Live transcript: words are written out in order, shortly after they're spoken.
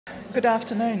Good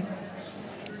afternoon.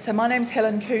 So my name's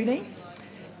Helen Cooney,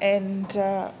 and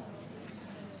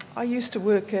I used to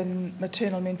work in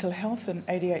maternal mental health and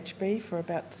ADHD for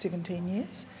about 17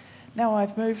 years. Now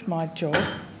I've moved my job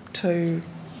to...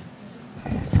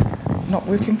 Not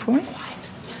working for me?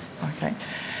 Okay.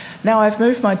 Now I've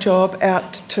moved my job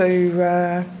out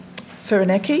to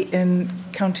Perinatal in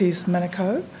Counties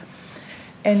Manukau,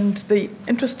 and the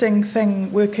interesting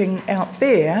thing working out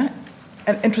there,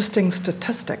 an interesting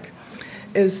statistic,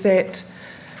 is that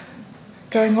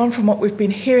going on from what we've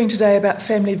been hearing today about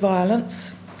family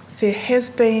violence, there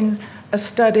has been a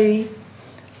study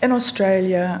in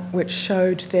Australia which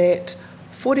showed that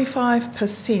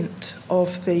 45%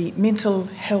 of the mental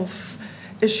health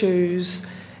issues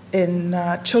in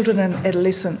children and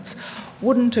adolescents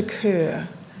wouldn't occur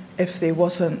if there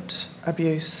wasn't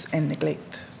abuse and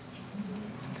neglect.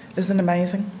 Isn't it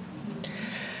amazing?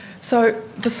 So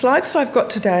the slides that I've got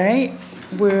today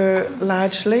were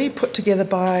largely put together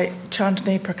by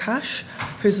Chandni Prakash,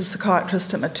 who's a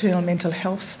psychiatrist at Maternal Mental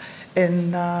Health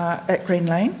at Green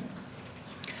Lane.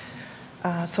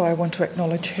 So I want to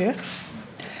acknowledge her.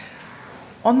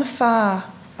 On the far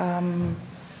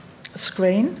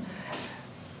screen,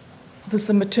 there's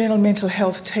the Maternal Mental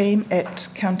Health team at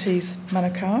Counties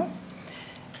Manukau,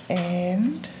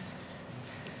 and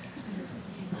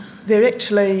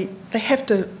they have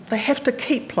to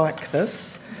keep like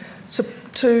this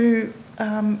to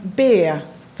bear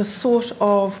the sort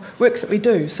of work that we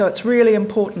do. So it's really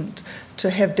important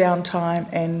to have downtime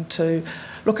and to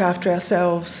look after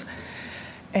ourselves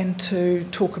and to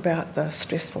talk about the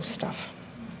stressful stuff.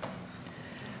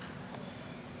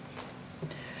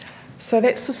 So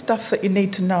that's the stuff that you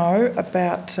need to know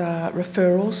about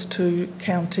referrals to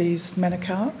Counties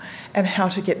Manukau and how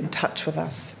to get in touch with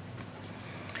us.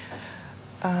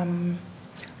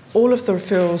 All of the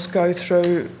referrals go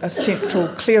through a central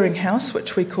clearinghouse,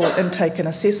 which we call intake and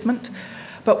assessment,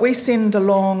 but we send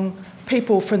along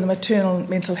people from the maternal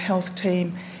mental health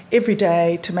team every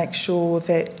day to make sure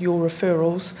that your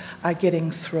referrals are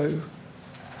getting through.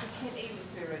 You can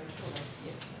e-refer it,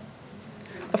 yes.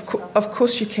 Of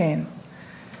course you can.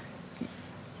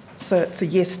 So it's a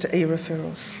yes to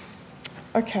e-referrals.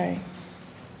 Okay.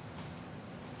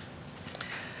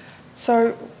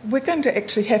 So we're going to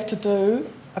actually have to do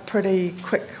a pretty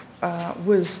quick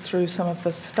whiz through some of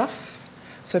this stuff,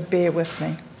 so bear with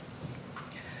me.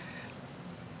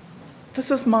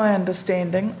 This is my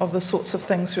understanding of the sorts of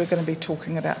things we're going to be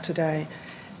talking about today,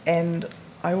 and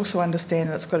I also understand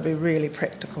that it's got to be really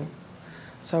practical.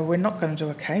 So we're not going to do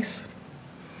a case.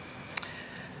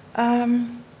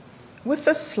 With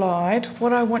this slide,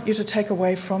 what I want you to take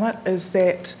away from it is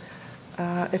that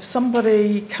if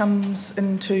somebody comes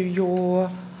into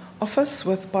your office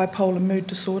with bipolar mood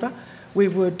disorder, we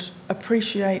would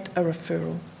appreciate a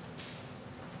referral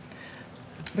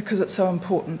because it's so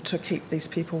important to keep these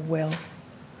people well,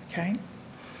 okay?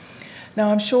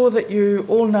 Now, I'm sure that you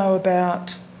all know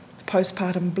about the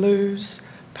postpartum blues,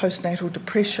 postnatal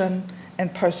depression,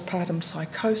 and postpartum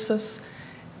psychosis,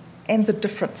 and the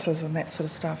differences and that sort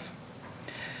of stuff.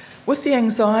 With the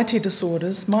anxiety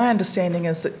disorders, my understanding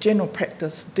is that general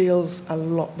practice deals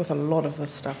with a lot of this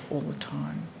stuff all the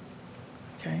time.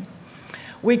 Okay,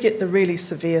 we get the really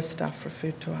severe stuff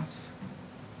referred to us.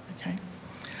 Okay,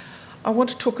 I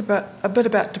want to talk a bit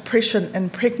about depression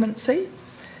in pregnancy,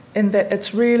 in that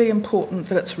it's really important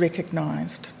that it's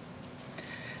recognised.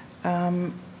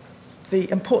 The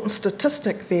important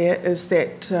statistic there is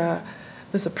that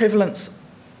there's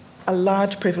a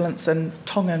large prevalence in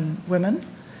Tongan women,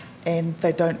 and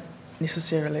they don't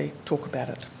necessarily talk about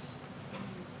it.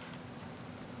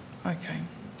 Okay.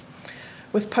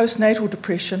 With postnatal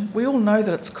depression, we all know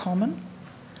that it's common.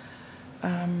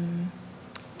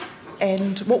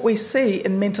 And what we see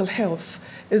in mental health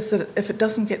is that if it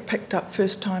doesn't get picked up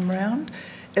first time round,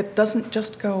 it doesn't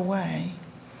just go away.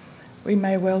 We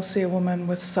may well see a woman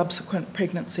with subsequent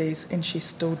pregnancies and she's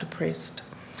still depressed.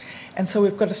 And so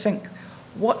we've got to think,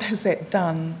 what has that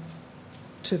done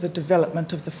to the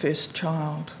development of the first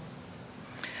child?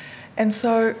 And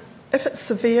so if it's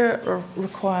severe or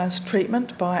requires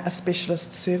treatment by a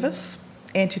specialist service,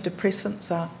 antidepressants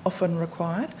are often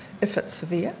required if it's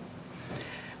severe.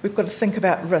 We've got to think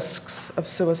about risks of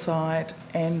suicide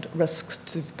and risks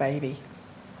to the baby.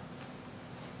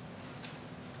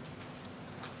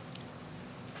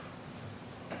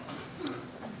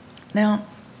 Now,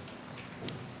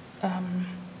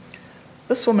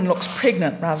 this woman looks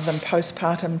pregnant rather than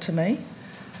postpartum to me,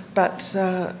 but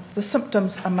the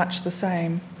symptoms are much the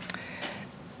same.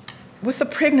 With the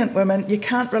pregnant women, you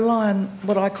can't rely on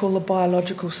what I call the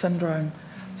biological syndrome.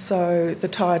 So the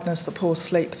tiredness, the poor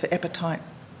sleep, the appetite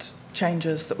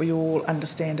changes that we all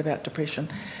understand about depression.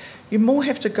 You more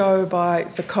have to go by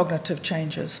the cognitive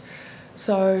changes.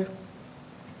 So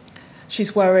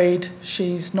she's worried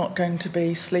she's not going to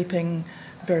be sleeping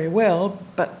very well,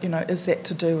 but, you know, is that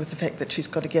to do with the fact that she's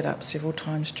got to get up several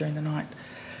times during the night?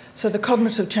 So the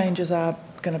cognitive changes are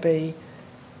going to be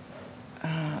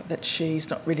that she's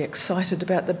not really excited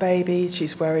about the baby,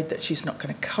 she's worried that she's not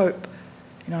going to cope,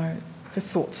 you know, her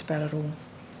thoughts about it all.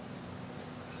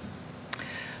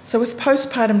 So with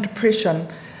postpartum depression,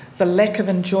 the lack of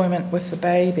enjoyment with the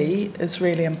baby is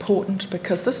really important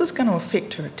because this is going to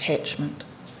affect her attachment.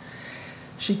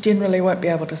 She generally won't be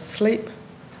able to sleep.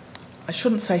 I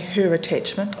shouldn't say her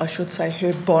attachment, I should say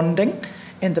her bonding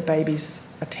and the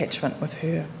baby's attachment with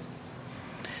her.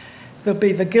 There'll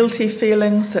be the guilty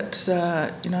feelings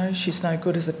that, you know, she's no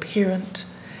good as a parent,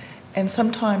 and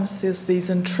sometimes there's these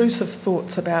intrusive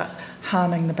thoughts about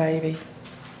harming the baby.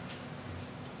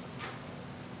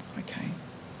 Okay.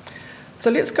 So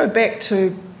let's go back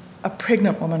to a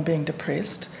pregnant woman being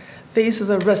depressed. These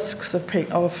are the risks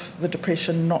of the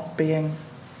depression not being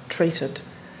treated.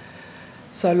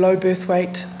 So low birth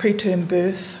weight, preterm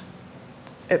birth.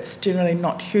 It's generally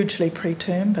not hugely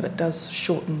preterm, but it does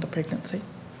shorten the pregnancy.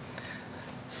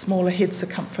 Smaller head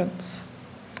circumference,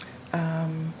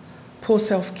 poor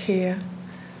self-care.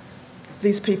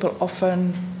 These people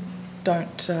often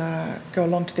don't go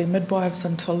along to their midwives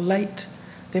until late.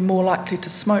 They're more likely to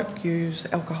smoke,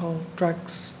 use alcohol,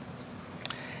 drugs.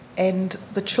 And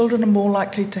the children are more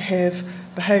likely to have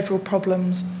behavioural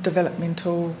problems,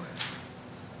 developmental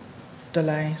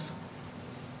delays.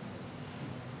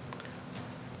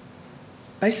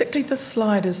 Basically, this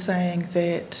slide is saying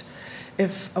that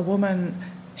if a woman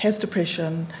has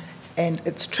depression and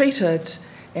it's treated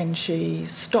and she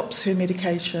stops her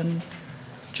medication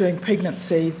during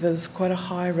pregnancy, there's quite a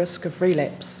high risk of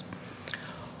relapse.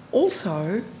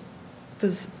 Also,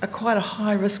 there's quite a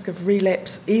high risk of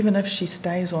relapse even if she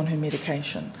stays on her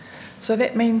medication. So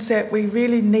that means that we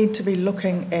really need to be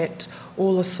looking at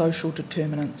all the social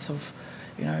determinants of,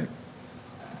 you know,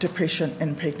 depression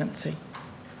in pregnancy.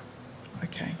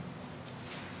 Okay.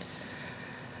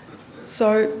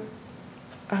 So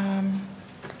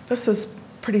this is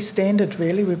pretty standard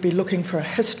really. We'd be looking for a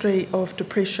history of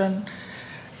depression,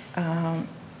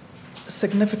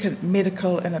 significant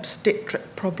medical and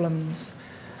obstetric problems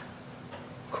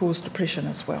cause depression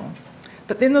as well.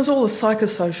 But then there's all the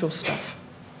psychosocial stuff,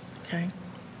 okay?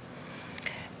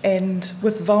 And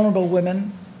with vulnerable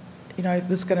women, you know,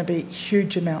 there's going to be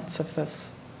huge amounts of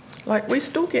this. Like, we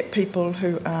still get people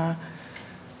who are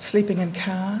sleeping in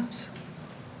cars,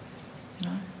 you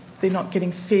know, they're not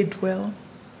getting fed well,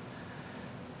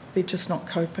 they're just not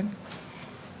coping.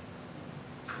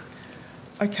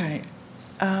 Okay,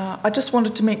 I just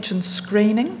wanted to mention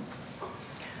screening.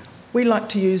 We like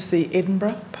to use the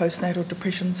Edinburgh Postnatal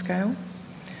Depression Scale.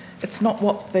 It's not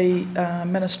what the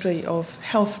Ministry of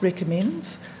Health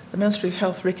recommends. The Ministry of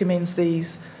Health recommends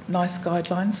these NICE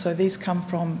guidelines, so these come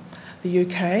from the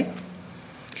UK.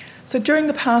 So during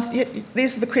the past,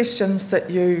 these are the questions that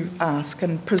you ask,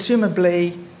 and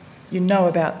presumably you know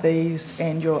about these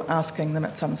and you're asking them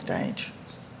at some stage.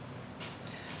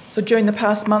 So during the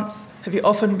past month, have you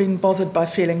often been bothered by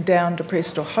feeling down,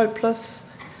 depressed or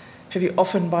hopeless? Have you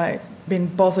often been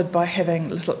bothered by having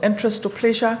little interest or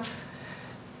pleasure?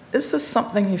 Is this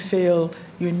something you feel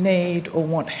you need or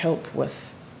want help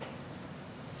with?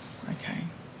 Okay.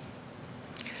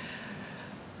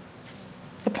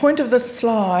 The point of this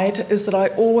slide is that I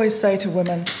always say to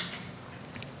women,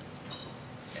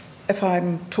 if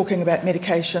I'm talking about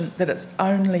medication, that it's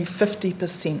only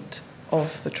 50%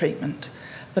 of the treatment.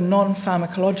 The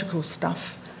non-pharmacological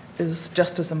stuff is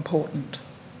just as important.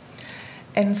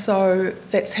 And so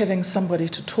that's having somebody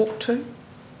to talk to,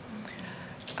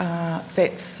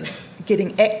 that's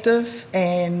getting active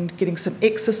and getting some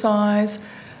exercise.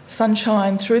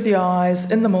 Sunshine through the eyes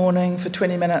in the morning for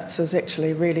 20 minutes is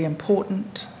actually really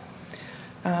important.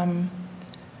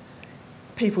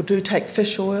 People do take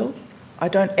fish oil. I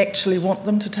don't actually want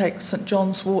them to take St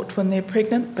John's wort when they're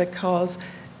pregnant because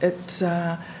it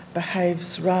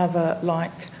behaves rather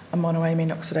like a monoamine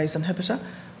oxidase inhibitor,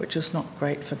 which is not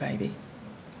great for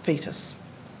fetus.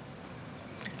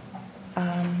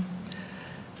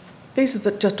 These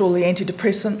are just all the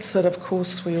antidepressants that, of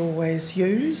course, we always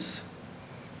use.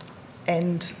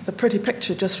 And the pretty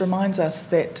picture just reminds us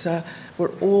that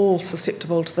we're all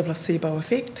susceptible to the placebo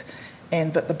effect,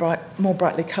 and that the more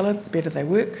brightly coloured, the better they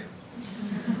work.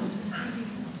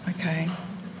 Okay.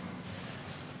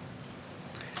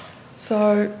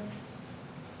 So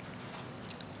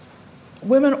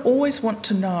women always want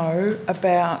to know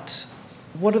about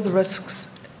what are the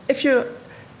risks. If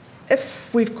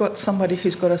if we've got somebody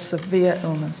who's got a severe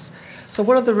illness, so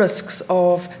what are the risks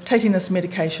of taking this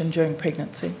medication during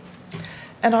pregnancy?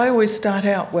 And I always start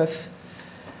out with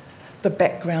the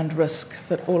background risk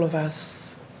that all of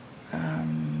us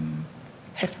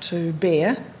have to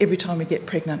bear every time we get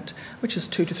pregnant, which is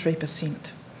 2 to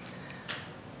 3%.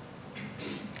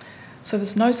 So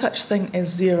there's no such thing as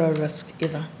zero risk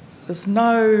ever. There's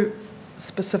no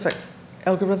specific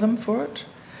algorithm for it,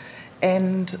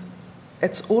 and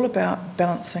it's all about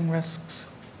balancing risks.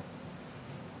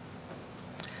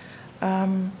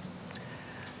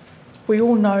 We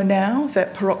all know now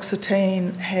that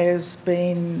paroxetine has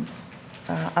been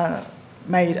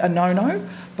made a no-no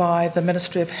by the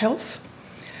Ministry of Health.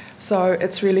 So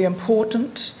it's really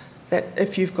important that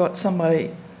if you've got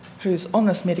somebody who's on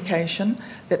this medication,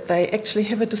 that they actually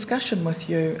have a discussion with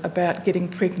you about getting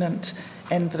pregnant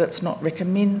and that it's not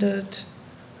recommended,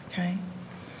 okay?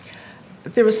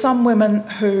 There are some women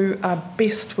who are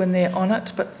best when they're on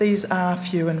it, but these are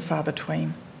few and far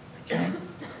between, okay?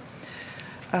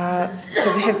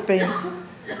 So there have been...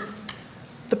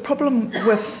 The problem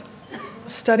with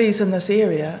studies in this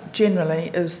area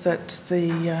generally is that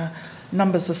the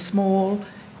numbers are small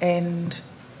and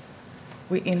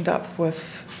we end up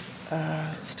with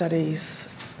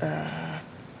studies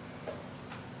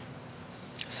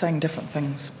saying different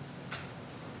things.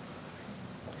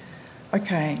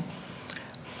 Okay,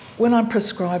 when I'm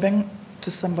prescribing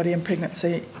to somebody in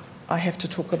pregnancy, I have to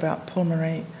talk about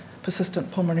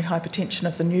persistent pulmonary hypertension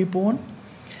of the newborn.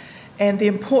 And the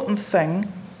important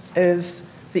thing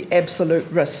is the absolute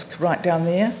risk right down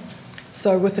there.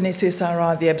 So with an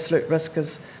SSRI, the absolute risk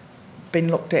has been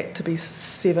looked at to be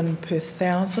 7 per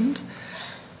 1,000.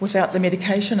 Without the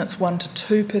medication, it's 1 to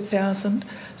 2 per 1,000.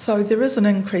 So there is an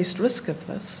increased risk of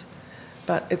this,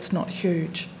 but it's not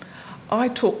huge. I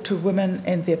talk to women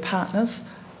and their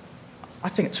partners. I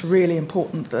think it's really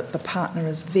important that the partner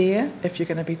is there if you're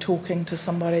going to be talking to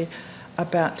somebody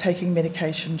about taking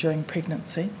medication during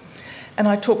pregnancy. And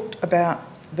I talked about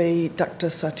the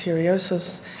ductus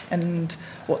arteriosus and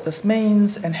what this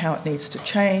means and how it needs to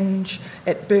change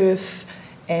at birth,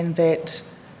 and that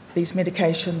these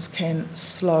medications can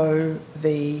slow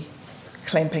the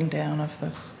clamping down of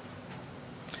this.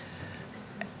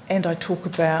 And I talk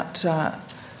about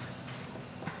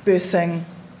birthing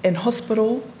in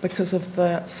hospital because of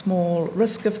the small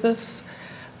risk of this,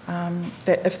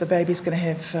 that if the baby's going to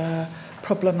have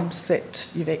problems,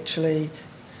 that you've actually,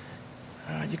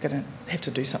 you're going to have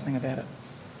to do something about it.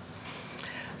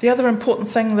 The other important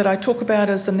thing that I talk about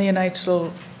is the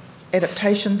neonatal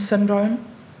adaptation syndrome,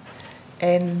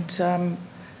 and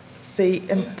the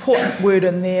important word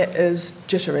in there is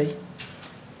jittery.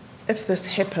 If this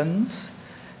happens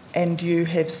and you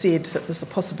have said that there's a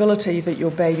possibility that your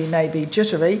baby may be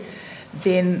jittery,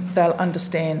 then they'll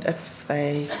understand if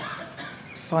they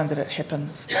find that it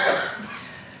happens.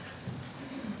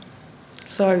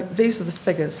 So these are the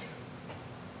figures.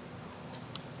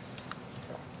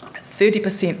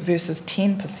 30% versus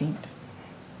 10%.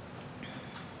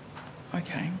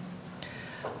 Okay.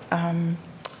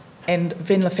 And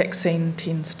venlafaxine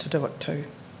tends to do it too.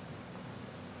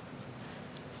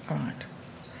 All right.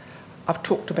 I've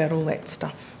talked about all that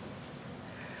stuff.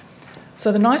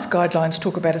 So the NICE guidelines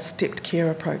talk about a stepped care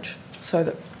approach, so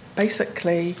that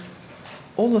basically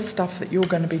all the stuff that you're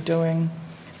going to be doing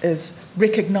is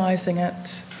recognising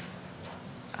it,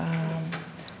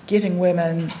 getting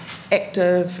women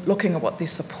active, looking at what their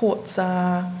supports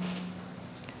are.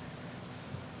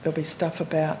 There'll be stuff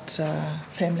about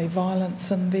family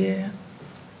violence in there.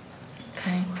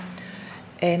 Okay.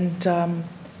 And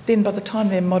then by the time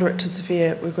they're moderate to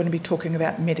severe, we're going to be talking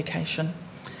about medication.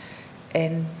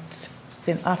 And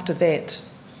then after that,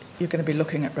 you're going to be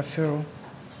looking at referral.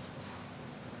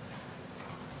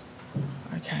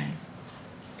 Okay.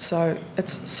 So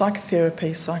it's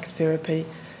psychotherapy,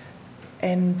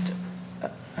 and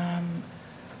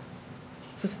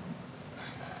this.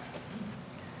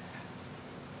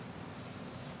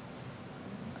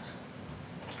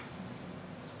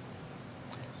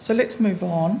 So let's move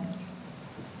on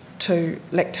to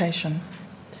lactation.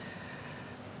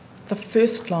 The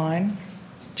first line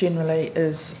generally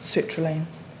is sertraline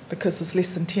because there's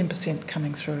less than 10%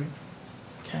 coming through.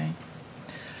 Okay.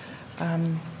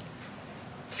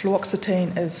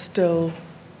 Fluoxetine is still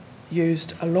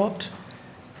used a lot.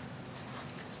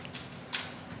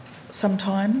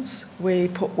 Sometimes we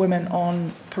put women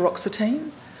on paroxetine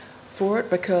for it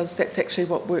because that's actually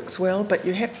what works well, but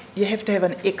you have to have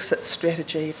an exit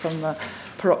strategy from the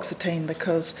paroxetine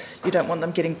because you don't want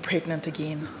them getting pregnant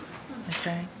again.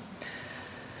 Okay.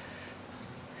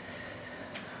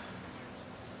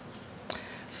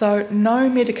 So no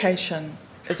medication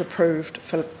is approved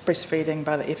for breastfeeding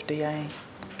by the FDA,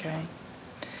 okay?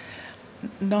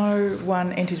 No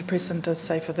one antidepressant is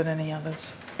safer than any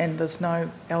others, and there's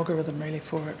no algorithm really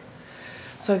for it.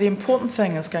 So the important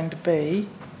thing is going to be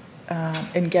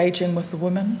engaging with the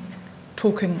women,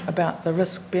 talking about the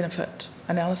risk-benefit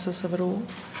analysis of it all,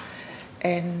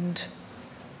 and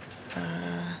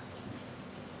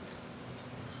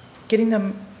getting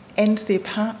them and their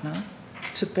partner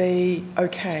to be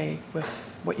okay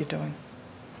with what you're doing.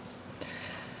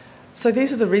 So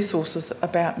these are the resources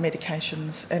about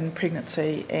medications in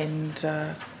pregnancy and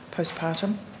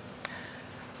postpartum.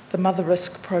 The Mother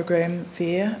Risk program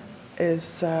there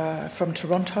is from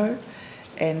Toronto,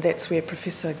 and that's where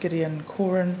Professor Gideon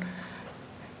Corin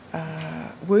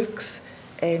works,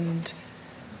 and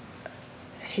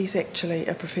he's actually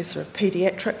a professor of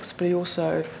paediatrics, but he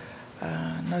also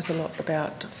knows a lot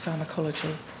about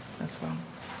pharmacology as well.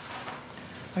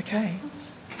 Okay,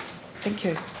 thank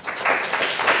you.